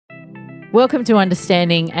Welcome to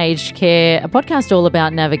Understanding Aged Care, a podcast all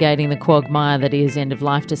about navigating the quagmire that is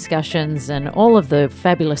end-of-life discussions and all of the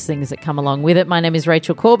fabulous things that come along with it. My name is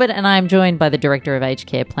Rachel Corbett and I am joined by the Director of Aged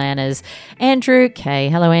Care Planners, Andrew Kay.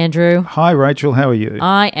 Hello, Andrew. Hi, Rachel. How are you?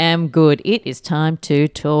 I am good. It is time to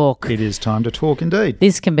talk. It is time to talk indeed.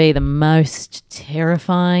 This can be the most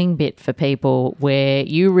terrifying bit for people where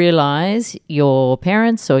you realise your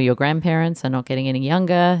parents or your grandparents are not getting any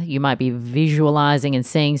younger. You might be visualising and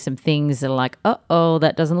seeing some things that are like, uh-oh,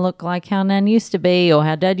 that doesn't look like how Nan used to be or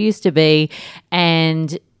how Dad used to be.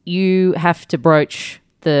 And you have to broach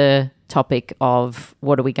the topic of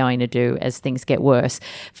what are we going to do as things get worse.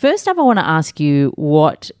 First up, I want to ask you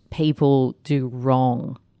what people do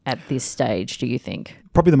wrong at this stage, do you think?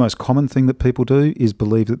 Probably the most common thing that people do is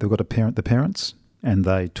believe that they've got to parent the parents, and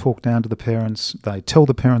they talk down to the parents, they tell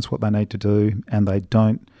the parents what they need to do, and they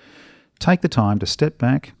don't take the time to step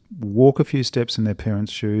back, walk a few steps in their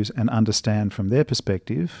parents' shoes and understand from their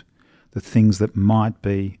perspective the things that might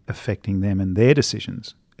be affecting them and their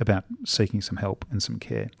decisions about seeking some help and some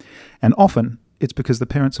care. And often it's because the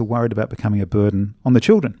parents are worried about becoming a burden on the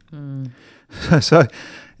children. So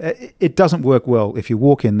it doesn't work well if you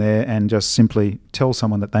walk in there and just simply tell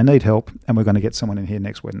someone that they need help and we're going to get someone in here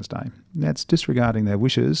next Wednesday. That's disregarding their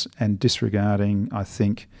wishes and disregarding, I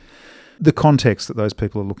think, the context that those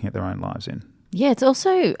people are looking at their own lives in. Yeah, it's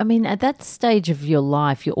also, I mean, at that stage of your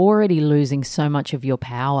life, you're already losing so much of your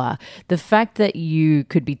power. The fact that you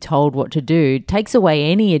could be told what to do takes away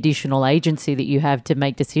any additional agency that you have to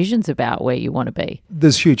make decisions about where you want to be.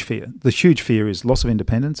 There's huge fear. The huge fear is loss of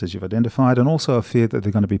independence, as you've identified, and also a fear that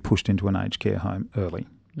they're going to be pushed into an aged care home early.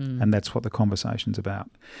 And that's what the conversation's about.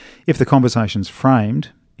 If the conversation's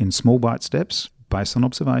framed in small bite steps, based on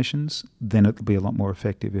observations, then it'll be a lot more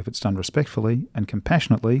effective if it's done respectfully and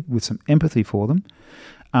compassionately with some empathy for them,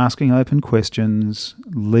 asking open questions,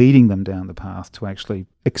 leading them down the path to actually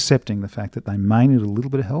accepting the fact that they may need a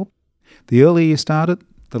little bit of help. The earlier you start it,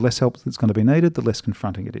 the less help that's going to be needed, the less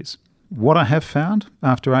confronting it is. What I have found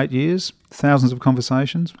after 8 years, thousands of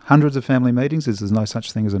conversations, hundreds of family meetings, is there's no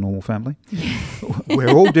such thing as a normal family. We're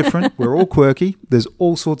all different. We're all quirky. There's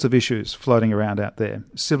all sorts of issues floating around out there.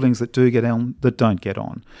 Siblings that do get on, that don't get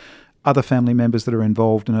on. Other family members that are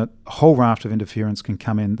involved in it. A whole raft of interference can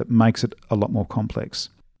come in that makes it a lot more complex.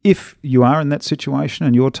 If you are in that situation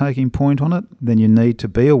and you're taking point on it, then you need to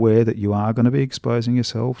be aware that you are going to be exposing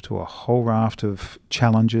yourself to a whole raft of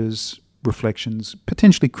challenges, reflections,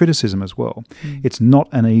 potentially criticism as well. It's not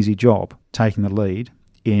an easy job taking the lead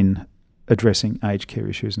in addressing aged care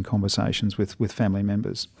issues and conversations with family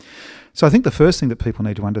members. So I think the first thing that people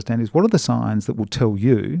need to understand is what are the signs that will tell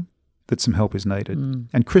you that some help is needed.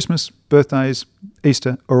 And Christmas, birthdays,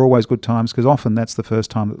 Easter are always good times because often that's the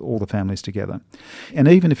first time that all the family's together. And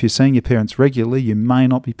even if you're seeing your parents regularly, you may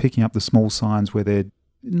not be picking up the small signs where they're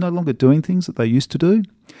no longer doing things that they used to do,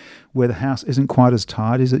 where the house isn't quite as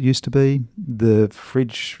tidy as it used to be. The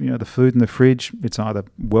fridge, the food in the fridge, it's either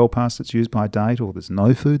well past its use by date or there's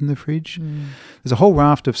no food in the fridge. There's a whole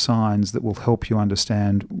raft of signs that will help you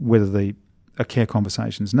understand whether a care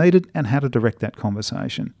conversation is needed and how to direct that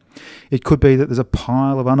conversation. It could be that there's a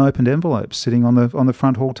pile of unopened envelopes sitting on the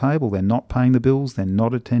front hall table. They're not paying the bills. They're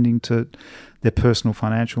not attending to their personal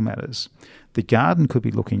financial matters. The garden could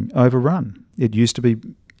be looking overrun. It used to be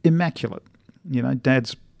immaculate.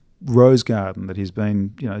 Dad's rose garden that he's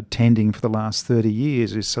been, tending for the last 30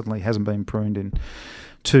 years is suddenly hasn't been pruned in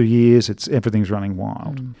 2 years. Everything's running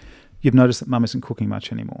wild. You've noticed that Mum isn't cooking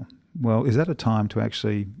much anymore. Well, is that a time to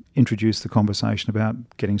actually introduce the conversation about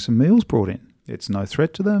getting some meals brought in? It's no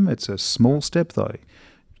threat to them. It's a small step, though.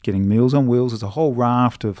 Getting Meals on Wheels. There's a whole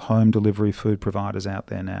raft of home delivery food providers out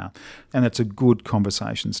there now, and it's a good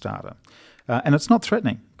conversation starter. And it's not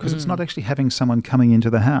threatening because it's not actually having someone coming into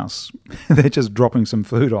the house. They're just dropping some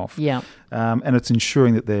food off. Yeah. And it's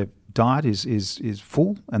ensuring that their diet is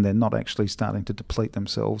full and they're not actually starting to deplete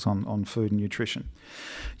themselves on food and nutrition.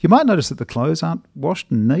 You might notice that the clothes aren't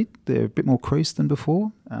washed and neat. They're a bit more creased than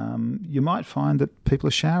before. You might find that people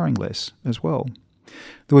are showering less as well.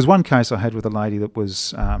 There was one case I had with a lady that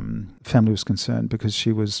was family was concerned because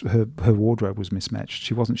her wardrobe was mismatched.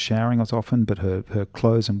 She wasn't showering as often, but her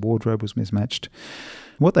clothes and wardrobe was mismatched.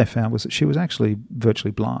 What they found was that she was actually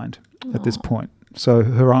virtually blind at this point. So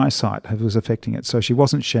her eyesight was affecting it. So she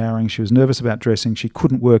wasn't showering. She was nervous about dressing. She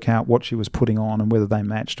couldn't work out what she was putting on and whether they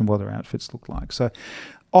matched and what her outfits looked like. So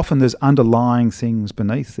often there's underlying things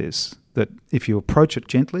beneath this that if you approach it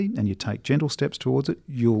gently and you take gentle steps towards it,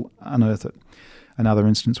 you'll unearth it. Another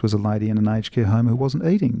instance was a lady in an aged care home who wasn't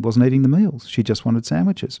eating the meals. She just wanted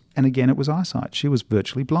sandwiches. And again, it was eyesight. She was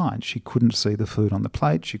virtually blind. She couldn't see the food on the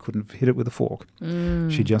plate. She couldn't hit it with a fork.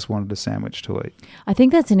 She just wanted a sandwich to eat. I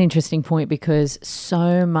think that's an interesting point because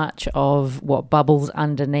so much of what bubbles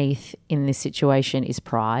underneath in this situation is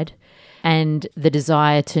pride and the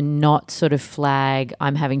desire to not sort of flag,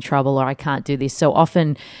 I'm having trouble or I can't do this. So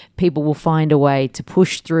often people will find a way to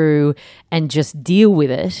push through and just deal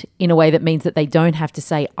with it in a way that means that they don't have to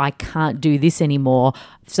say, I can't do this anymore.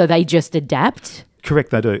 So they just adapt.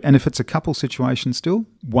 Correct, they do. And if it's a couple situation still,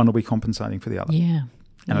 one will be compensating for the other. Yeah.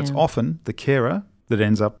 And it's often the carer that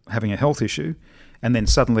ends up having a health issue, and then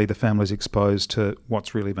suddenly the family's exposed to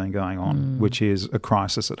what's really been going on, which is a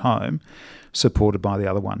crisis at home, supported by the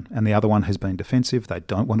other one. And the other one has been defensive. They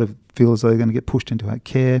don't want to feel as though they're going to get pushed into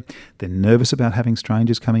care. They're nervous about having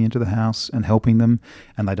strangers coming into the house and helping them,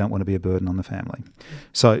 and they don't want to be a burden on the family.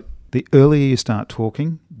 So the earlier you start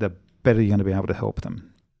talking, the better you're going to be able to help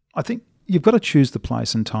them. I think you've got to choose the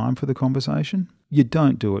place and time for the conversation. You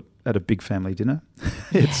don't do it at a big family dinner.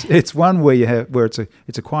 It's one where it's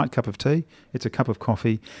a quiet cup of tea, it's a cup of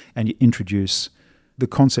coffee, and you introduce the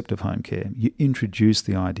concept of home care. You introduce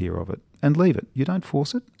the idea of it and leave it. You don't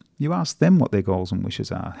force it. You ask them what their goals and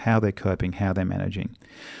wishes are, how they're coping, how they're managing.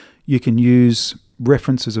 You can use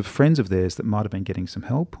references of friends of theirs that might have been getting some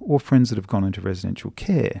help or friends that have gone into residential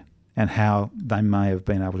care and how they may have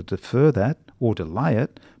been able to defer that or delay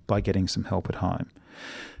it by getting some help at home.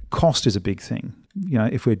 Cost is a big thing.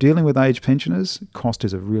 If we're dealing with aged pensioners, cost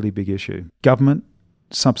is a really big issue. Government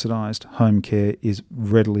subsidised home care is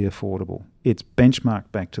readily affordable. It's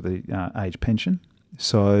benchmarked back to the age pension.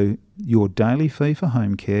 So your daily fee for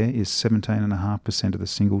home care is 17.5% of the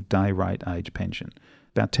single day rate age pension,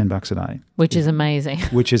 about $10 a day. Which is amazing.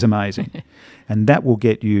 Which is amazing. And that will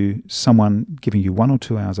get you someone giving you 1 or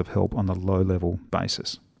 2 hours of help on a low-level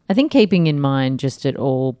basis. I think keeping in mind just at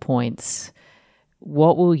all points,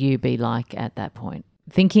 what will you be like at that point?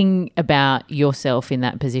 Thinking about yourself in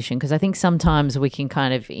that position, because I think sometimes we can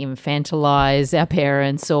kind of infantilize our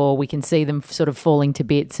parents or we can see them sort of falling to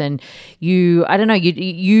bits and you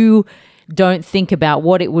don't think about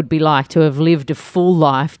what it would be like to have lived a full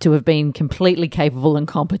life, to have been completely capable and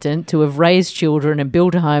competent, to have raised children and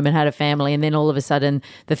built a home and had a family, and then all of a sudden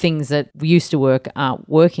the things that used to work aren't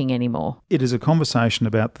working anymore. It is a conversation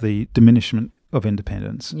about the diminishment of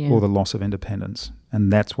independence or the loss of independence, and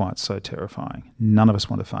that's why it's so terrifying. None of us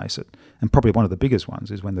want to face it. And probably one of the biggest ones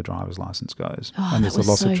is when the driver's licence goes and there's the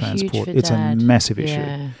loss of transport. It's a massive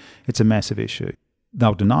issue. It's a massive issue.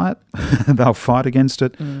 They'll deny it, they'll fight against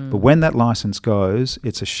it, but when that licence goes,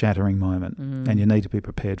 it's a shattering moment and you need to be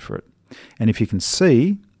prepared for it. And if you can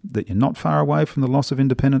see that you're not far away from the loss of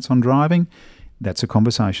independence on driving, that's a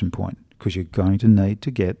conversation point because you're going to need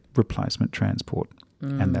to get replacement transport.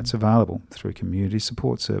 And that's available through community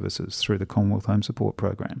support services, through the Commonwealth Home Support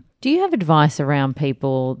Program. Do you have advice around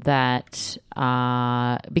people that,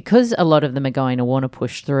 because a lot of them are going to want to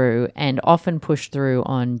push through and often push through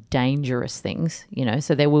on dangerous things,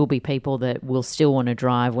 so there will be people that will still want to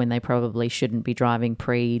drive when they probably shouldn't be driving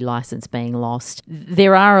pre-licence being lost.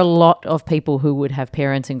 There are a lot of people who would have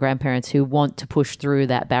parents and grandparents who want to push through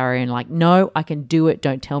that barrier and no, I can do it,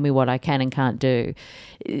 don't tell me what I can and can't do.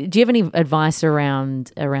 Do you have any advice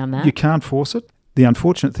around that? You can't force it. The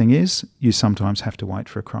unfortunate thing is you sometimes have to wait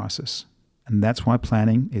for a crisis. And that's why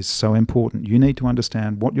planning is so important. You need to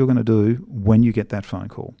understand what you're going to do when you get that phone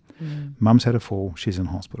call. Mum's had a fall, she's in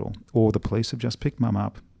hospital. Or the police have just picked Mum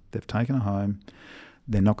up, they've taken her home.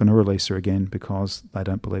 They're not going to release her again because they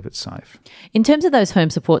don't believe it's safe. In terms of those home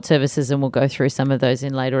support services, and we'll go through some of those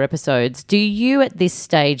in later episodes, do you at this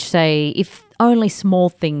stage say if only small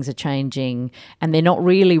things are changing and they're not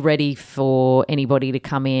really ready for anybody to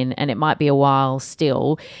come in and it might be a while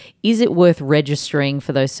still, is it worth registering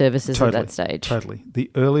for those services at that stage? Totally.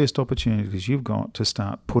 The earliest opportunities you've got to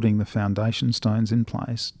start putting the foundation stones in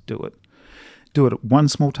place, do it. Do it one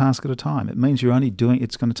small task at a time. It means you're only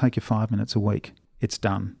it's going to take you 5 minutes a week. It's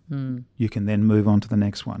done. You can then move on to the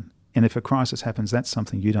next one. And if a crisis happens, that's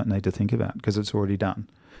something you don't need to think about because it's already done.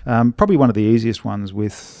 Probably one of the easiest ones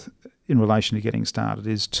in relation to getting started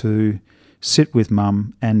is to sit with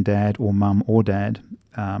mum and dad or mum or dad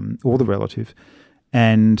or the relative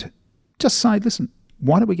and just say, listen,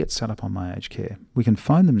 why don't we get set up on My Aged Care? We can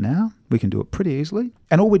phone them now. We can do it pretty easily.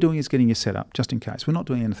 And all we're doing is getting you set up just in case. We're not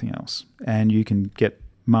doing anything else. And you can get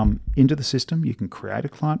Mum into the system. You can create a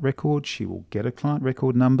client record. She will get a client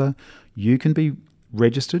record number. You can be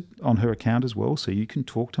registered on her account as well, so you can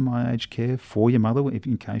talk to My Aged Care for your mother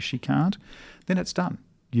in case she can't. Then it's done.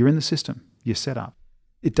 You're in the system. You're set up.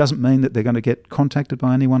 It doesn't mean that they're going to get contacted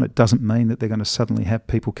by anyone. It doesn't mean that they're going to suddenly have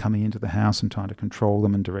people coming into the house and trying to control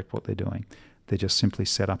them and direct what they're doing. They're just simply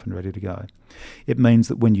set up and ready to go. It means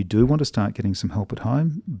that when you do want to start getting some help at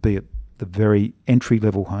home, be it the very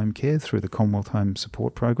entry-level home care through the Commonwealth Home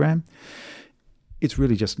Support Program, it's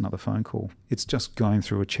really just another phone call. It's just going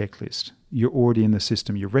through a checklist. You're already in the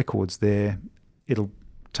system. Your record's there. It'll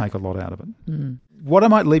take a lot out of it. What I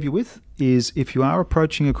might leave you with is, if you are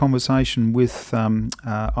approaching a conversation with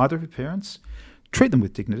either of your parents, treat them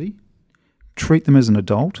with dignity. Treat them as an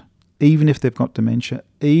adult, even if they've got dementia,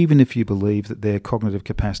 even if you believe that their cognitive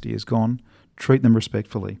capacity is gone. Treat them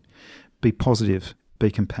respectfully. Be positive.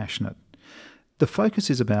 Be compassionate. The focus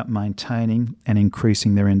is about maintaining and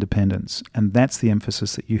increasing their independence, and that's the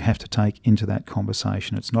emphasis that you have to take into that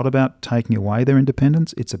conversation. It's not about taking away their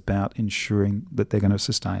independence, it's about ensuring that they're going to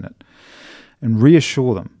sustain it. And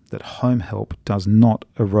reassure them that home help does not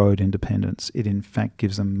erode independence. It in fact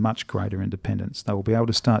gives them much greater independence. They will be able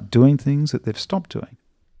to start doing things that they've stopped doing.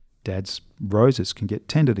 Dad's roses can get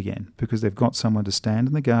tended again because they've got someone to stand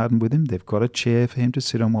in the garden with him. They've got a chair for him to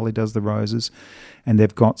sit on while he does the roses, and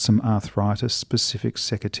they've got some arthritis-specific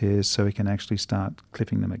secateurs so he can actually start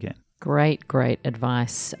clipping them again. Great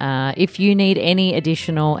advice. If you need any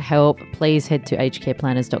additional help, please head to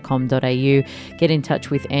agedcareplanners.com.au. Get in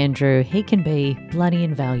touch with Andrew. He can be bloody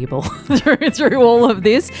invaluable through all of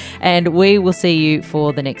this, and we will see you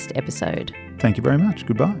for the next episode. Thank you very much.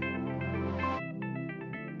 Goodbye.